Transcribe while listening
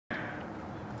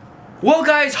Well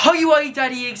guys,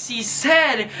 HuggyWuggy.exe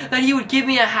said that he would give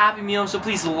me a Happy Meal, so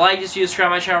please like this video, subscribe to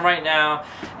my channel right now,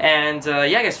 and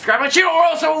yeah guys, subscribe to my channel or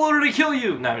else I will literally kill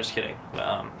you! No, I'm just kidding.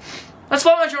 But, let's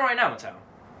follow my channel right now, Mateo.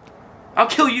 I'll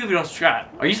kill you if you don't subscribe.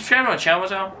 Are you subscribed to my channel,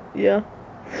 Mateo? Yeah.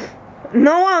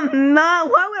 No, I'm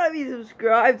not. Why would I be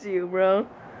subscribed to you, bro?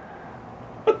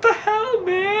 What the hell,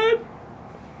 man?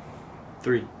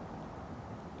 3.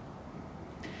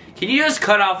 Can you just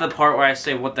cut off the part where I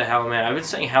say, what the hell, man? I've been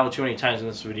saying hell too many times in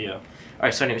this video.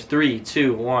 Alright, so anyways, 3,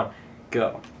 2, 1,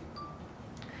 go.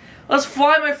 Let's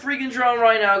fly my freaking drone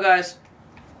right now, guys.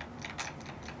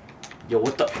 Yo,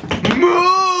 what the?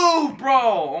 Move,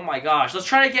 bro! Oh my gosh. Let's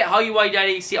try to get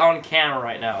HuggyWuggy.exe on camera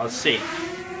right now. Let's see.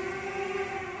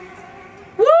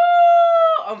 Woo!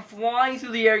 I'm flying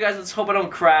through the air, guys. Let's hope I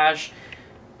don't crash.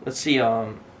 Let's see,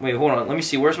 wait, hold on. Let me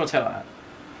see. Where's Mateo at?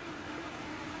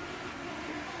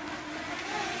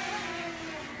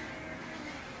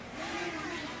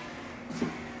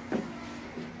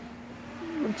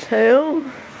 Mateo?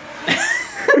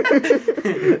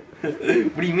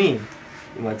 What do you mean?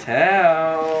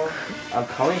 Mateo, I'm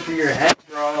coming for your head,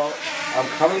 bro. I'm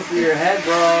coming for your head,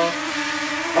 bro.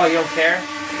 Oh, you don't care?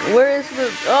 Where is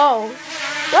the... Oh.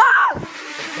 Ah!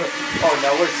 Oh,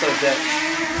 no, we're so dead.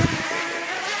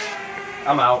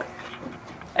 I'm out.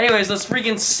 Anyways, let's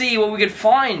freaking see what we could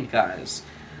find, guys.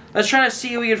 Let's try to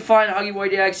see if we can find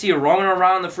HuggyWuggy.exe roaming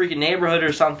around the freaking neighborhood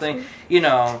or something. You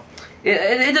know.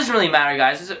 It doesn't really matter,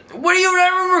 guys. What are you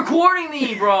ever recording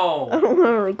me, bro? I don't want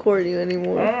to record you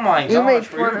anymore. Oh my gosh,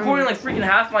 bro. You're recording like freaking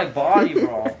half my body,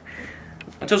 bro.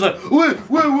 Until it's like, wait.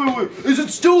 Is it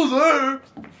still there?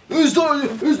 Is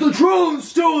the drone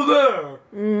still there?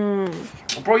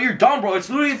 Bro, you're dumb, bro. It's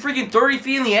literally freaking 30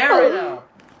 feet in the air right now.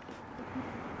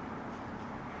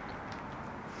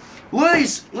 Look at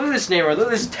this neighborhood. Look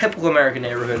at this typical American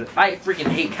neighborhood. I freaking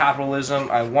hate capitalism.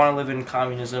 I want to live in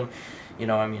communism. You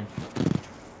know what I mean?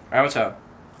 Alright, what's up?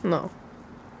 No.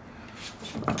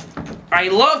 I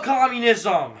love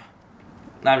communism!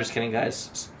 No, I'm just kidding,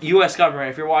 guys. U.S.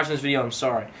 government, if you're watching this video, I'm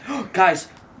sorry. Guys,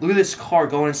 look at this car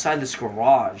going inside this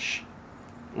garage.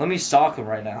 Let me stalk him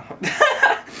right now.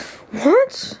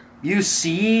 What? You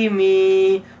see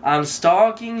me. I'm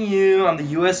stalking you. I'm the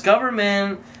U.S.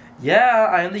 government. Yeah,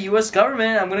 I am the U.S.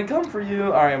 government. I'm gonna come for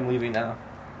you. Alright, I'm leaving now.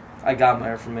 I got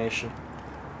my information.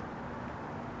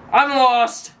 I'm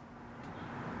lost!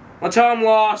 Mateo, I'm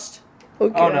lost.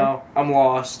 Okay. Oh no, I'm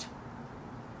lost.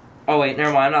 Oh wait,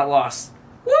 never mind, I'm not lost.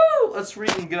 Woo! Let's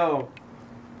freaking go.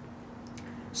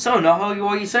 So, no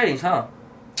HuggyWuggy sightings, huh?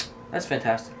 That's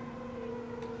fantastic.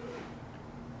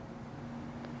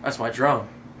 That's my drone.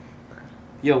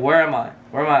 Yo, where am I?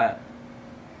 Where am I at?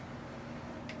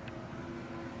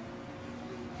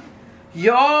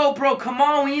 Yo, bro, come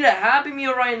on, we need a Happy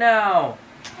Meal right now.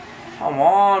 Come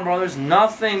on, bro. There's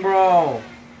nothing, bro.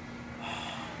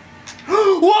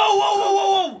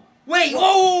 Whoa! Wait,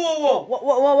 whoa!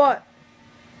 What?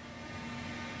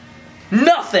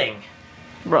 Nothing!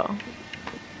 Bro.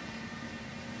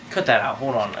 Cut that out.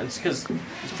 Hold on. It's because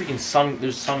there's freaking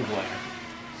there's sun glare.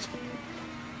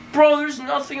 Bro, there's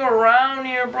nothing around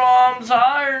here, bro. I'm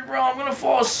tired, bro. I'm gonna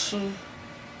fall asleep.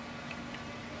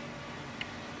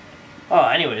 Oh,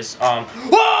 anyways, Whoa!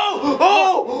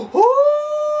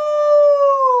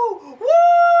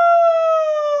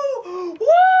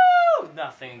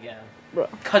 Nothing again. Bro.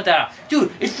 Cut that out.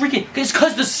 Dude, it's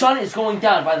because the sun is going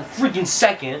down by the freaking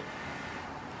second.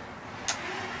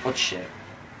 What shit?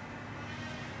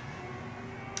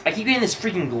 I keep getting this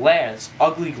freaking glare, this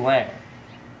ugly glare.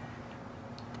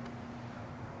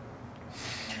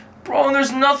 Bro,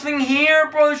 there's nothing here,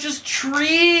 bro. There's just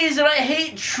trees, and I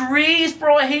hate trees,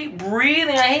 bro. I hate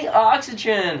breathing. I hate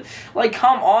oxygen. Like,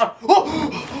 come on.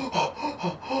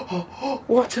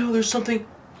 What the hell?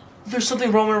 There's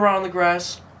something roaming around on the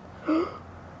grass.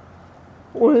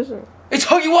 What is it? It's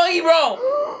HuggyWuggy, bro!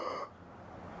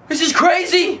 This is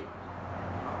crazy!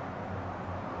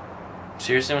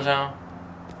 Seriously, Mateo?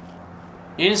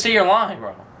 You didn't say your line,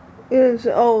 bro. Yes.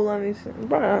 Oh, let me see.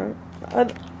 Bro,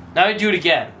 Now you do it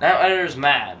again. Now editor's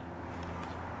mad.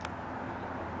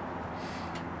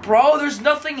 Bro, there's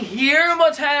nothing here,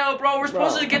 Mateo, bro. We're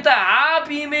supposed to get the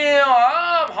Happy Meal.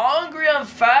 I'm hungry, I'm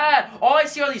fat. All I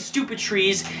see are these stupid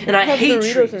trees, and I hate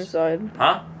Doritos trees. Inside.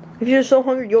 Huh? If you're so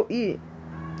hungry, you'll eat.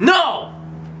 No!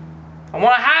 I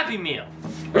want a Happy Meal.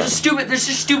 There's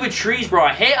just stupid trees, bro.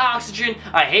 I hate oxygen.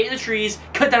 I hate the trees.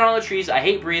 Cut down all the trees. I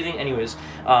hate breathing. Anyways,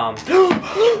 What?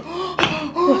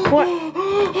 What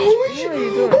are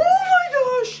you doing? Oh my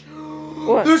gosh!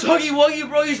 What? There's HuggyWuggy,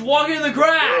 bro. He's walking in the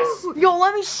grass. Yo,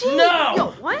 let me see. No.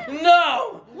 Yo, what?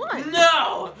 No. What?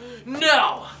 No.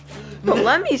 No. Yo,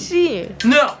 let me see.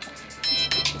 No.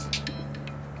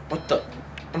 What the?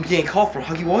 I'm getting a call from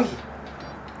Huggy Wuggy.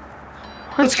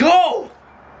 Let's go!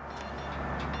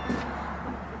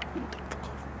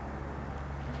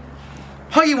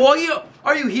 Huggy Wuggy,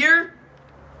 are you here?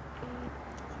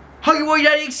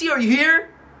 Huggy.exe, are you here?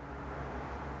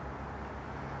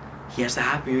 He has to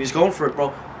happen. He's going for it,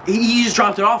 bro. He just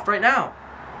dropped it off right now.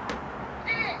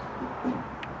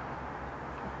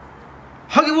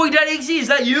 Huggy.exe, is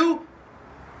that you?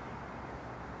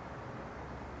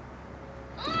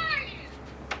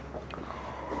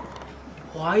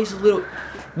 Why is a little...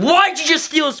 Why'd you just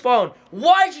steal his phone?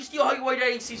 Why'd you steal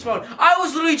Huggy.exe's phone? I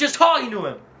was literally just talking to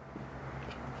him.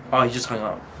 Oh, he just hung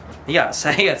up. He got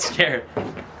scared.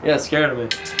 He got scared of me.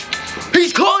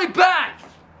 He's calling back!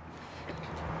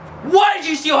 Why did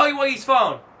you steal Huggy Wuggy's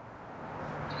phone?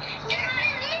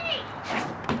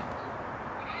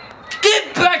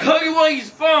 Get back Huggy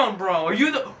Wuggy's phone, bro! Are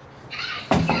you the...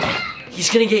 He's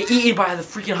gonna get eaten by the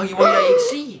freaking Huggy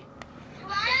Wuggy.exe.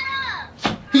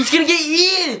 He's gonna get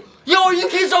eaten! Yo, are you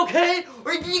kids okay?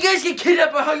 Or did you guys get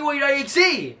kidnapped by Huggy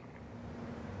Wuggy.exe?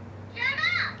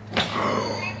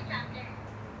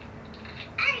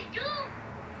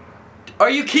 Are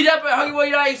you kidnapped by Huggy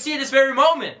Wuggy.exe at this very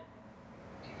moment?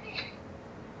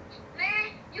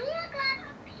 Man, you look like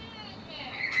a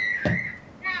pig.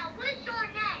 Now, what's your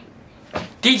name?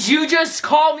 Did you just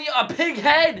call me a pig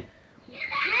head?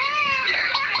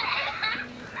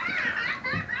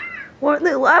 Why aren't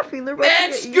they laughing? They're about Man,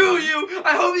 to get screw you!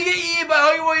 I hope you get eaten by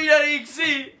Huggy Wuggy.exe.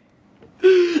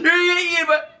 You're gonna get eaten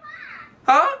by...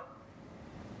 Huh?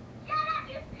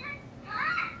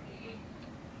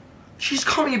 She's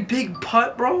calling me a big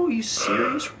putt, bro. Are you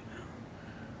serious right now?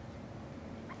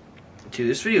 Dude,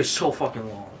 this video is so fucking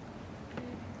long.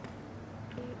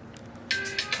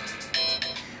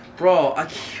 Bro,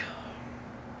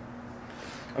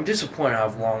 I'm disappointed how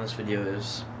long this video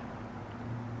is.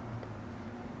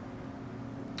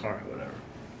 Alright, whatever.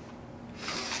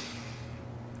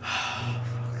 Fuck.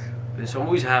 This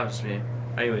always happens to me.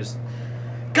 Anyways.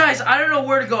 Guys, I don't know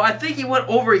where to go. I think he went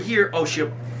over here. Oh,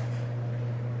 shit.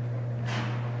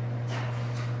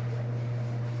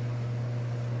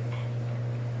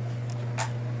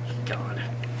 God.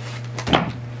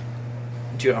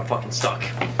 Dude, I'm fucking stuck.